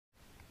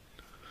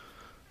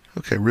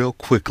Okay, real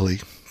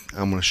quickly,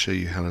 I'm going to show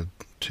you how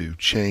to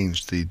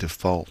change the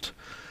default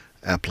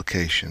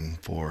application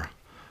for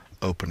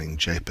opening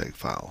JPEG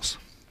files.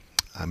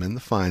 I'm in the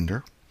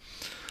Finder,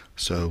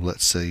 so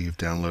let's say you've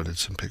downloaded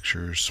some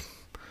pictures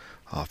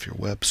off your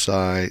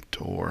website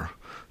or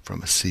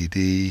from a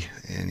CD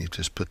and you've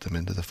just put them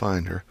into the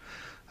Finder.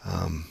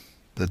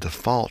 The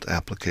default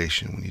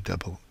application when you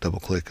double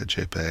click a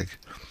JPEG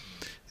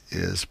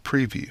is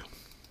Preview.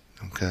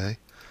 Okay,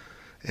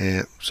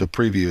 and so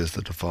Preview is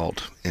the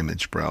default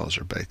image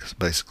browser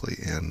basically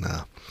in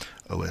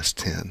OS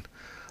 10.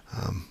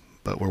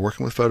 But we're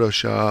working with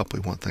Photoshop. We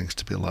want things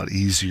to be a lot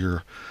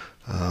easier,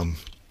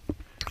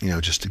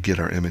 just to get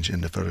our image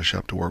into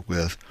Photoshop to work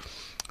with.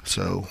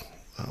 So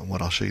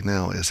what I'll show you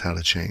now is how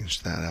to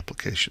change that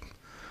application.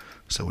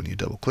 So when you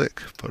double click,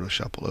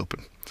 Photoshop will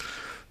open.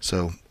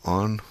 So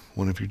on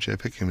one of your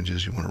JPEG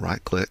images, you want to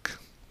right click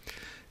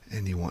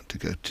and you want to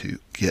go to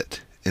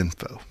Get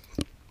Info,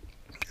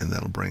 and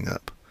that'll bring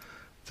up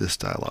this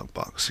dialog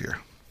box here.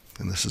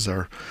 And this is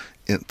our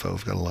info.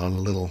 We've got a lot of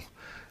little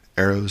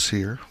arrows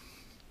here.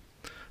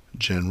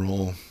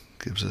 General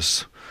gives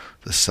us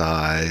the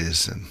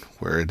size and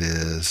where it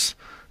is,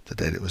 the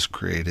date it was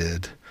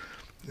created,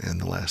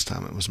 and the last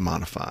time it was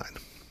modified.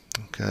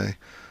 Okay,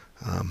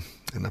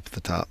 and up at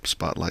the top,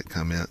 Spotlight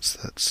comments.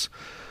 That's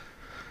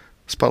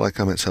Spotlight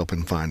comments help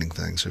in finding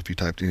things. So if you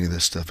typed any of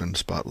this stuff into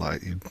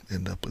Spotlight, you'd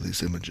end up with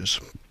these images.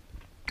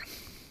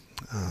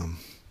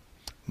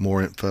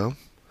 More info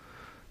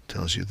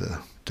tells you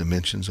the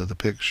dimensions of the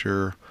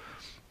picture,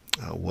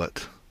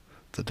 what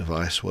the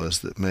device was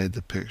that made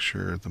the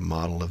picture, the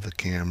model of the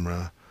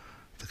camera,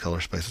 the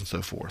color space, and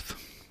so forth.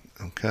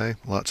 Okay,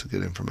 lots of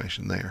good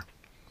information there.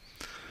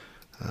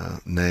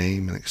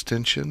 Name and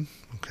extension.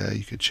 Okay,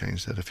 you could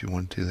change that if you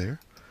wanted to there.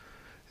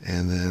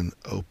 And then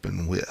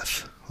open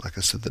with. Like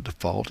I said, the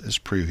default is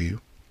Preview,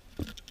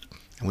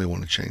 and we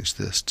want to change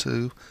this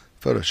to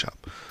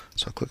Photoshop.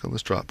 So I click on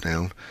this drop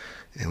down,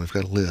 and we've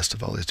got a list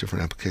of all these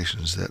different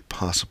applications that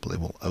possibly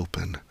will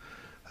open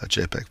a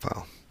JPEG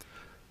file.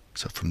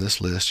 So from this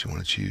list, you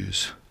want to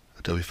choose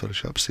Adobe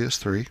Photoshop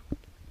CS3,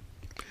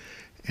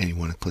 and you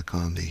want to click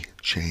on the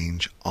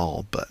Change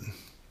All button.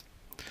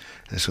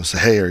 And it's going to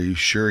say, hey, are you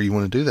sure you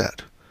want to do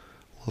that?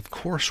 Well, of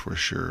course we're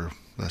sure.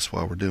 That's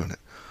why we're doing it.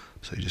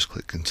 So you just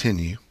click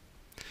Continue,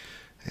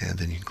 and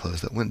then you can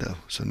close that window.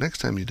 So next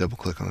time you double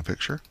click on a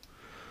picture,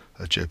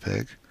 a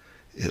JPEG,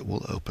 it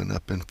will open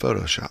up in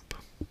Photoshop.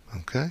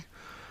 Okay,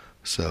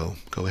 so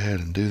go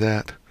ahead and do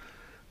that.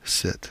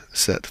 Set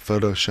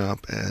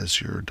Photoshop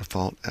as your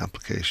default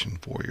application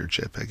for your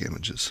JPEG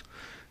images,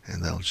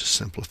 and that'll just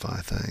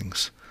simplify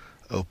things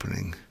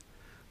opening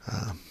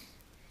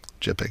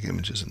JPEG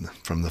images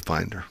from the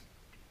Finder.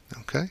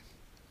 Okay,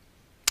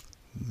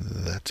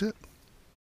 that's it.